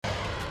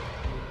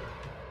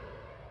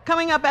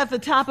Coming up at the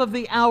top of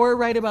the hour,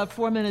 right about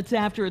 4 minutes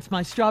after, it's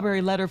my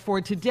strawberry letter for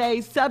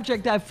today.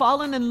 Subject, I've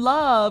fallen in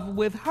love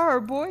with her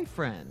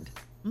boyfriend.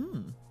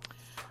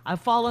 I've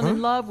fallen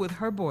in love with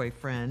her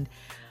boyfriend.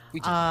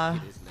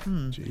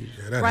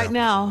 Right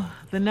now,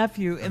 the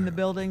nephew in the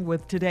building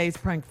with today's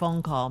prank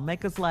phone call.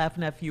 Make us laugh,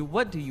 nephew.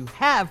 What do you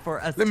have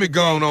for us Let me today?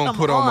 go on Come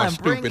put on my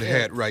bring stupid it.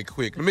 hat right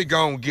quick. Let me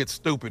go on get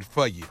stupid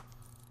for you.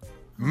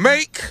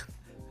 Make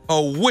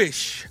a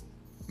wish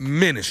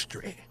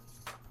ministry.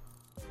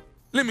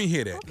 Let me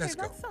hear that. Okay, Let's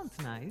go. that sounds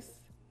nice.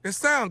 It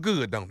sounds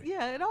good, don't it?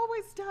 Yeah, it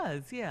always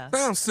does, yeah.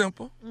 Sounds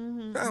simple.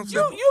 Sounds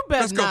simple. You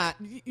better Let's go. not.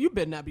 You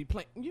better not be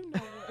playing. You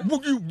know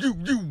what? You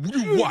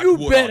watch You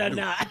what I better do.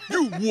 not.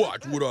 You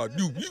watch what I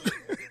do.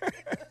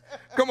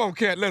 Come on,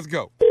 cat. Let's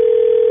go.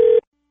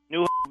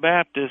 New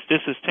Baptist,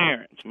 this is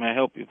Terrence. May I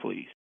help you,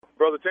 please?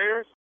 Brother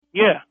Terrence?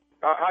 Yeah.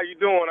 How you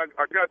doing?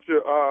 I got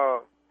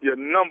your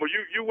number.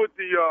 You with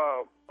the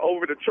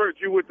over the church?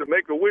 You with the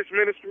Make a Wish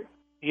Ministry?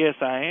 Yes,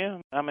 I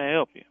am. I may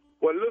help you.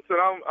 Well, listen,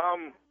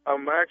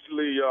 I'm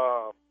actually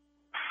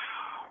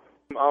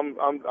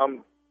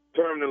I'm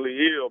terminally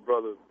ill,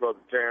 brother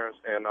Terrence,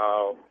 and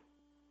I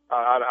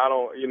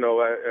don't,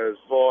 as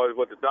far as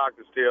what the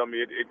doctors tell me,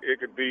 it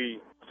could be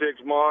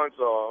 6 months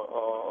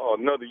or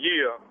another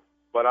year,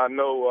 but I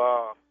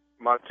know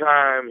my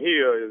time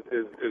here is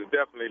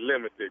definitely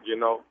limited,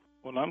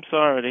 Well, I'm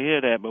sorry to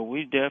hear that, but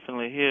we're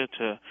definitely here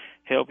to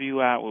help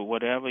you out with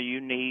whatever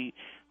you need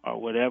or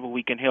whatever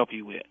we can help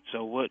you with.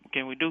 So what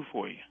can we do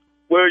for you?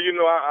 Well,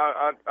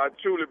 I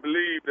truly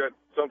believe that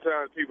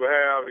sometimes people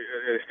have,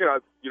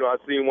 I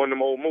seen one of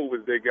them old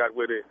movies they got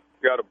where they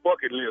got a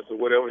bucket list or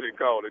whatever they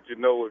call it,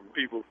 with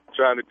people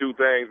trying to do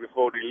things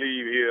before they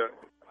leave here.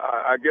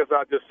 I guess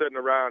I just sitting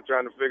around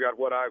trying to figure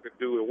out what I could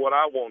do and what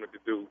I wanted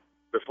to do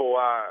before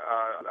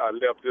I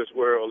left this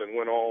world and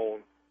went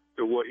on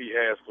to what he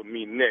has for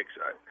me next.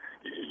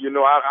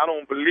 I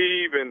don't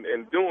believe in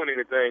doing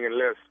anything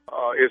unless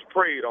it's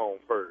prayed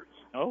on first.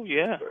 Oh,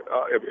 yeah.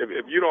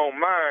 If you don't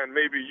mind,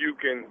 maybe you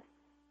can,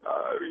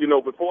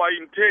 before I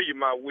even tell you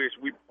my wish,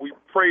 we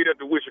pray that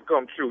the wish will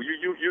come true.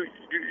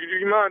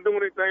 You mind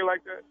doing anything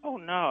like that? Oh,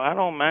 no, I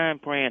don't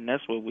mind praying.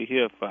 That's what we're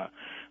here for.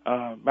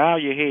 Bow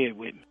your head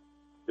with me.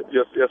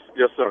 Yes,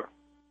 sir.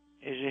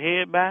 Is your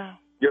head bowed?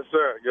 Yes,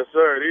 sir. Yes,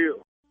 sir, it is.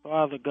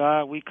 Father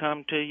God, we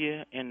come to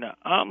you in the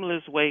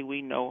humblest way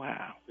we know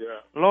how.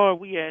 Yeah. Lord,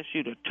 we ask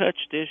you to touch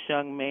this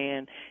young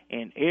man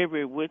in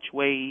every which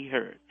way he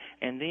hurt.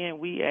 And then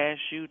we ask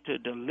you to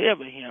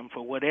deliver him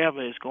for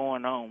whatever is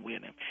going on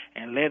with him.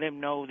 And let him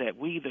know that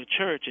we, the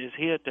church, is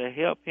here to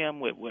help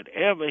him with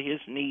whatever his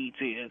needs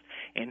is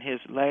in his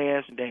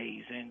last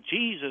days. In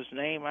Jesus'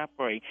 name I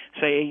pray.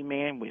 Say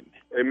amen with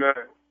me.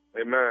 Amen.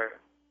 Amen.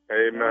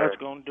 Amen. God's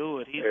going to do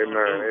it. He's going to do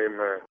it.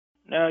 Amen.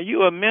 Now,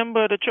 you a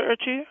member of the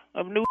church here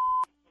of New?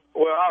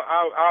 Well,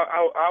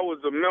 I was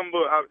a member.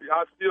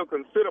 I still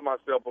consider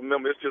myself a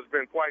member. It's just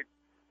been quite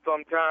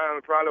some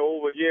time, probably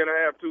over a year and a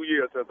half, 2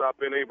 years since I've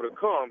been able to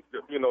come,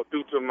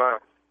 due to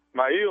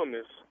my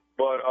illness.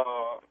 But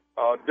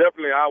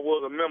definitely I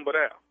was a member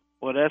there.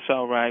 Well, that's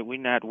all right. We're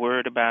not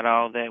worried about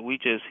all that. We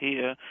just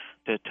here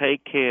to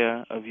take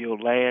care of your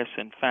last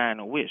and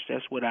final wish.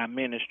 That's what our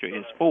ministry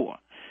is for.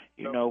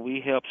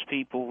 We help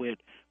people with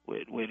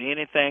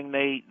anything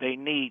they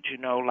need,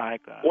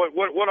 like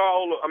what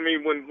all, I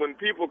mean, when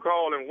people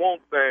call and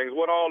want things,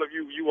 what all of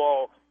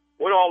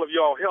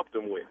y'all help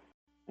them with?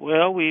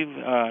 Well, we've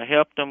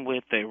helped them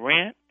with their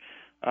rent,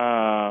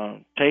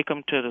 take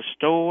them to the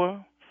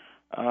store,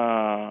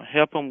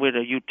 help them with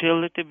a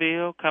utility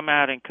bill, come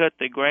out and cut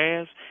the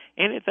grass,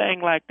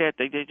 anything like that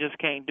they just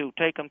can't do.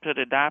 Take them to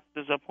the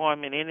doctor's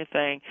appointment,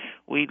 anything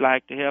we'd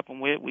like to help them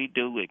with, we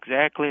do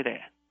exactly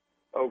that.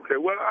 Okay,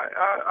 well,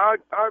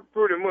 I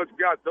pretty much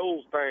got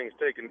those things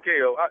taken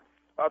care of.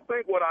 I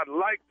think what I'd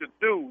like to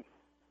do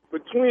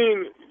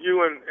between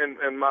you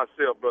and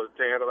myself, Brother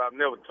Tan, that I've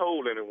never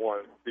told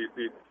anyone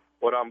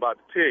what I'm about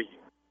to tell you.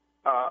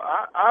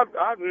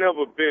 I've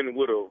never been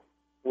with a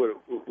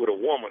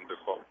woman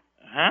before.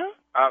 Huh?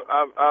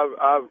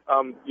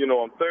 I'm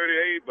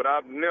 38, but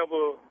I've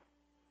never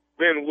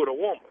been with a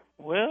woman.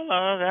 Well,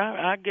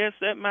 I guess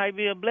that might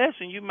be a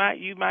blessing. You might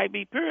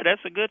be pure.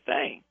 That's a good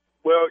thing.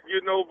 Well,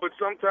 but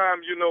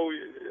sometimes,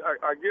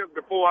 I guess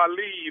before I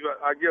leave,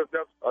 I guess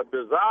that's a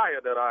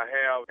desire that I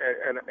have.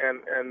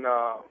 And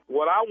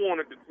what I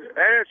wanted to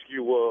ask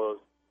you was,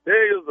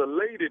 there is a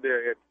lady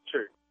there at the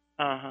church.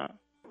 Uh-huh.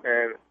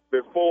 And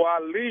before I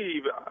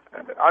leave,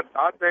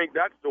 I think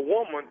that's the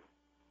woman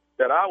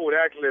that I would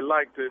actually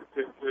like to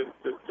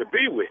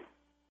be with.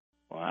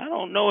 Well, I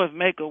don't know if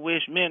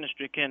Make-A-Wish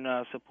Ministry can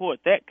support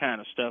that kind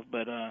of stuff,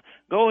 but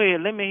go ahead,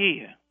 let me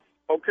hear.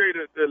 Okay,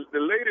 the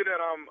lady that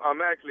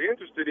I'm actually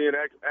interested in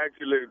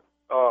actually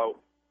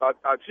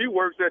she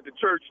works at the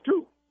church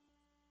too.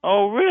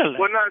 Oh, really?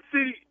 Well, now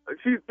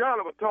she's kind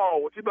of a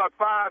tall one. She's about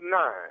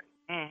 5'9",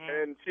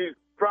 and she's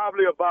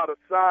probably about a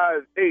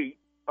size 8.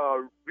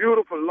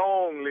 Beautiful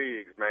long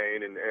legs,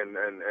 man, and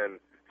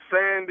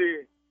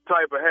sandy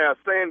type of hair,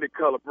 sandy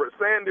color,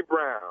 sandy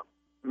brown,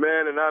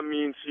 man. And I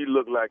mean, she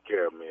looked like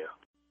caramel.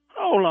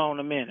 Hold on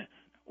a minute.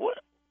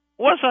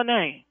 What's her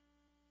name?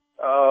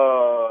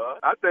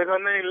 I think her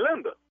name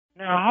Linda.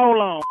 Now, hold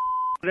on.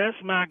 That's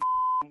my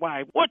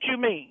wife. What you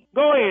mean?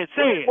 Go ahead,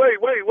 say it. Wait.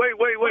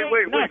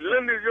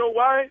 Linda's your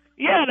wife?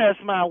 Yeah, that's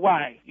my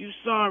wife. You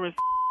sorry.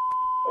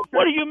 Okay.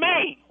 What do you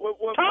mean?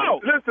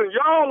 Talk. Listen,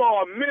 y'all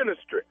are a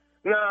ministry.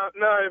 Now,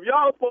 if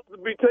y'all supposed to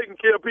be taking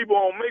care of people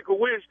on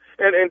Make-A-Wish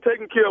and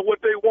taking care of what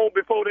they want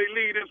before they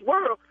leave this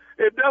world,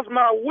 if that's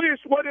my wish,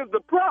 what is the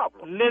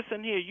problem?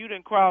 Listen here, you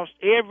done crossed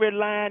every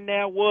line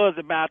there was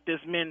about this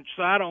ministry,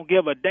 so I don't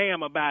give a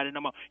damn about it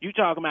no more. You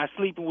talking about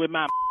sleeping with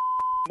my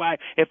wife.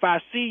 If I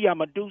see you, I'm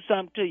going to do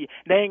something to you.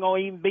 They ain't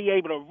going to even be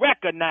able to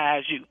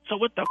recognize you. So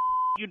what the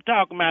you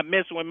talking about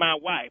messing with my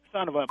wife?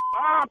 Son of a...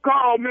 I'll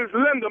call Miss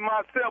Linda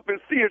myself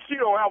and see if she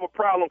don't have a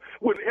problem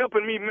with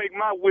helping me make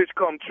my wish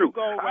come true. You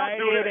go right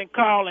ahead and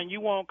call, and you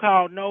won't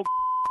call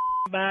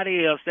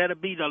nobody else. That'll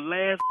be the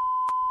last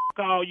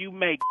call you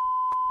make.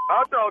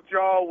 I thought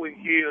y'all were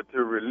here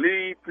to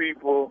relieve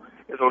people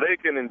so they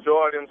can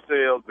enjoy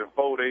themselves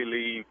before they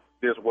leave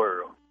this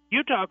world.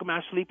 You talking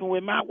about sleeping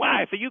with my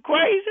wife. Are you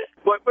crazy?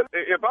 But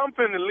if I'm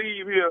finna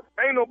leave here,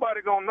 ain't nobody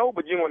gonna know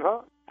but you and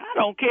her. I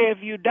don't care if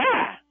you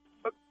die.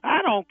 I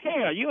don't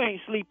care. You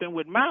ain't sleeping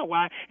with my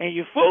wife, and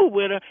you fool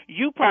with her,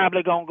 you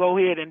probably gonna go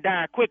ahead and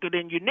die quicker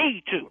than you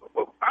need to.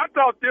 I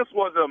thought this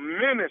was a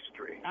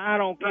ministry. I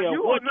don't care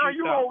now what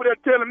you over there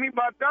telling me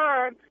about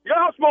dying.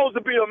 Y'all supposed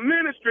to be a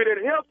ministry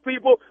that helps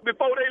people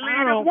before they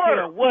leave this world. I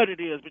don't care what it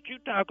is, but you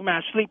talking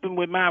about sleeping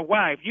with my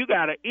wife. You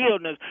got an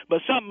illness,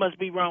 but something must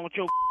be wrong with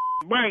your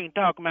brain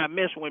talking about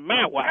messing with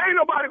my wife. Ain't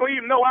nobody gonna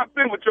even know I've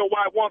been with your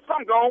wife once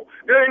I'm gone.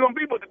 There ain't gonna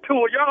be but the two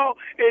of y'all.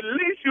 At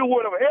least you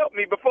would have helped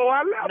me before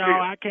I left No, here.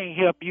 I can't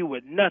help you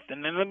with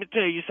nothing. And let me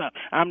tell you something.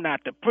 I'm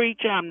not the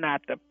preacher. I'm not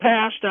the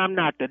pastor. I'm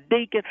not the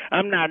deacon.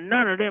 I'm not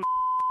none of them.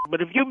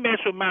 But if you mess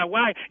with my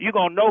wife, you're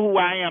going to know who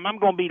I am. I'm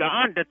going to be the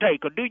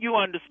undertaker. Do you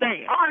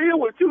understand? I hear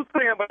what you're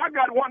saying, but I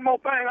got one more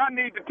thing I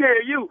need to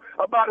tell you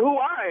about who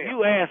I am.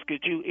 You ask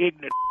it, you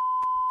ignorant.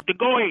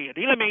 Go ahead.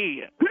 Let me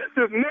hear. This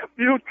is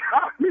nephew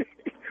Tommy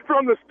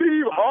from the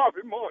Steve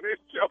Harvey Morning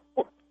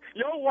Show.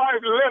 Your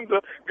wife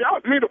Linda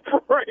got me to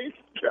praise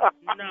God.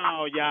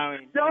 No, y'all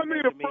ain't. Y'all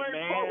need to me, pray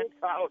man.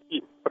 about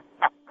you.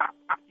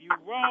 You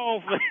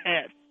wrong for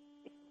that.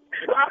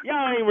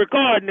 Y'all ain't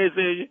recording this,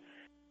 is you?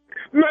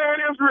 Man,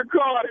 it's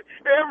recorded.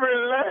 Every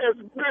last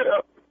bit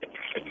of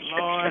it.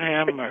 Lord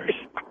have mercy.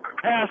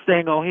 Pastor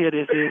ain't gonna hear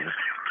this, is he?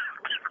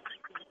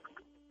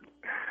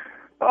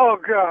 Oh,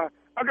 God.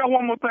 I got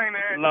one more thing to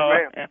ask Lord.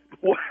 you, man.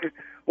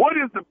 What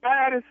is the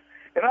baddest,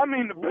 and I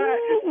mean the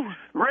baddest,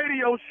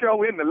 radio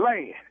show in the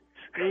land?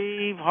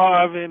 Steve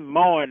Harvey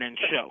Morning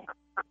Show.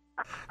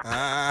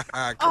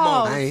 Come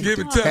on. Give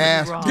it to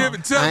me. Give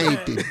it to me. I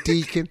ain't the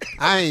deacon.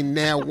 I ain't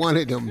now one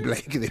of them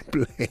blankety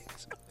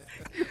blanks.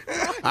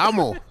 I'm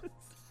on.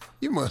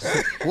 You must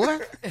say,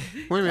 what? Wait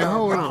a minute,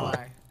 hold on.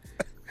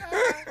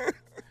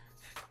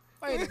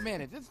 Wait a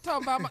minute. This is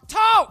talking about my...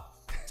 Talk!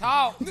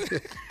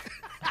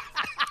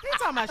 He's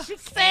talking about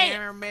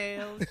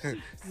caramel.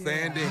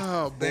 Sandy,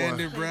 Oh, boy.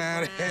 Sandy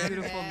Brown.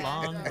 Beautiful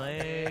long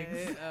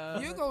legs.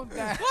 You gonna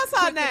die. What's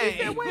her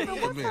name? Wait a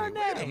minute, what's her Wait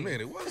a name?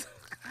 minute. What's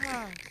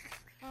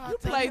You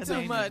play her too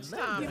name much, is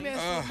Tommy. Linda. You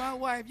mess with my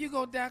wife, you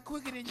gonna die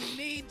quicker than you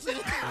need to.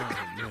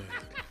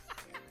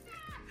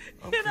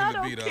 I'm And I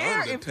finna be don't the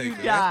care if you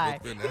Undertaker. die.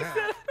 That's what's He finna said,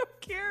 happen. I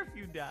don't care if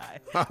you die.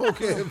 I don't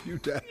care if you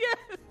die. Yes.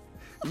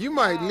 You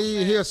might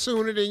leave here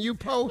sooner than you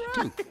supposed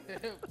to.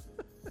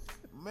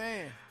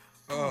 Man.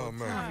 Oh,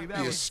 man. Tommy, that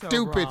You was so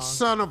stupid wrong.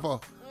 son of a...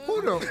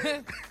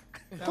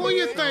 Who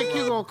you think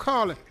you gonna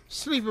call it?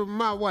 Sleeping with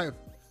my wife.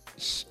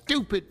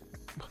 Stupid.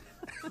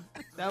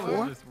 That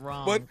was just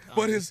wrong.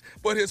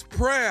 But his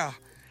prayer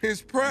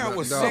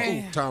was No,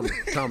 so.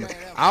 Tommy.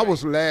 I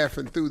was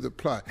laughing through the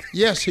plot.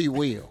 Yes, he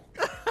will.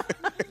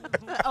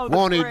 Oh, the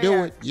Won't he do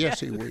prayer. it? Yes,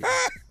 he will.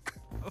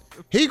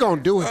 He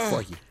gonna do it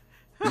for you.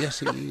 Yes,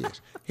 he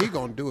is. He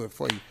gonna do it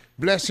for you.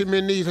 Bless him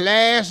in these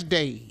last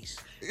days.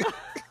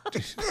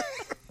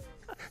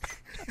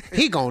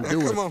 He gonna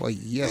do it for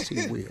you. Yes,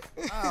 he will.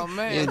 Oh,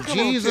 man. In Come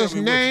on, Jesus'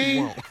 tell me what you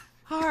name. want.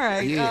 All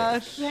right.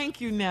 Yes. Thank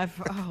you, Neff.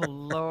 Oh,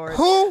 Lord.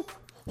 Who?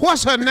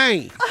 What's her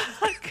name?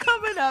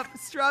 Coming up,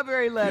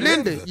 Strawberry Letter.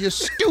 Linda, you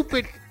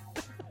stupid.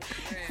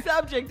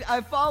 Subject,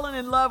 I've fallen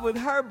in love with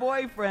her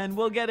boyfriend.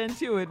 We'll get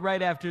into it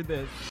right after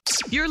this.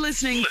 You're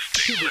listening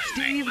to the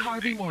Steve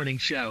Harvey Morning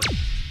Show.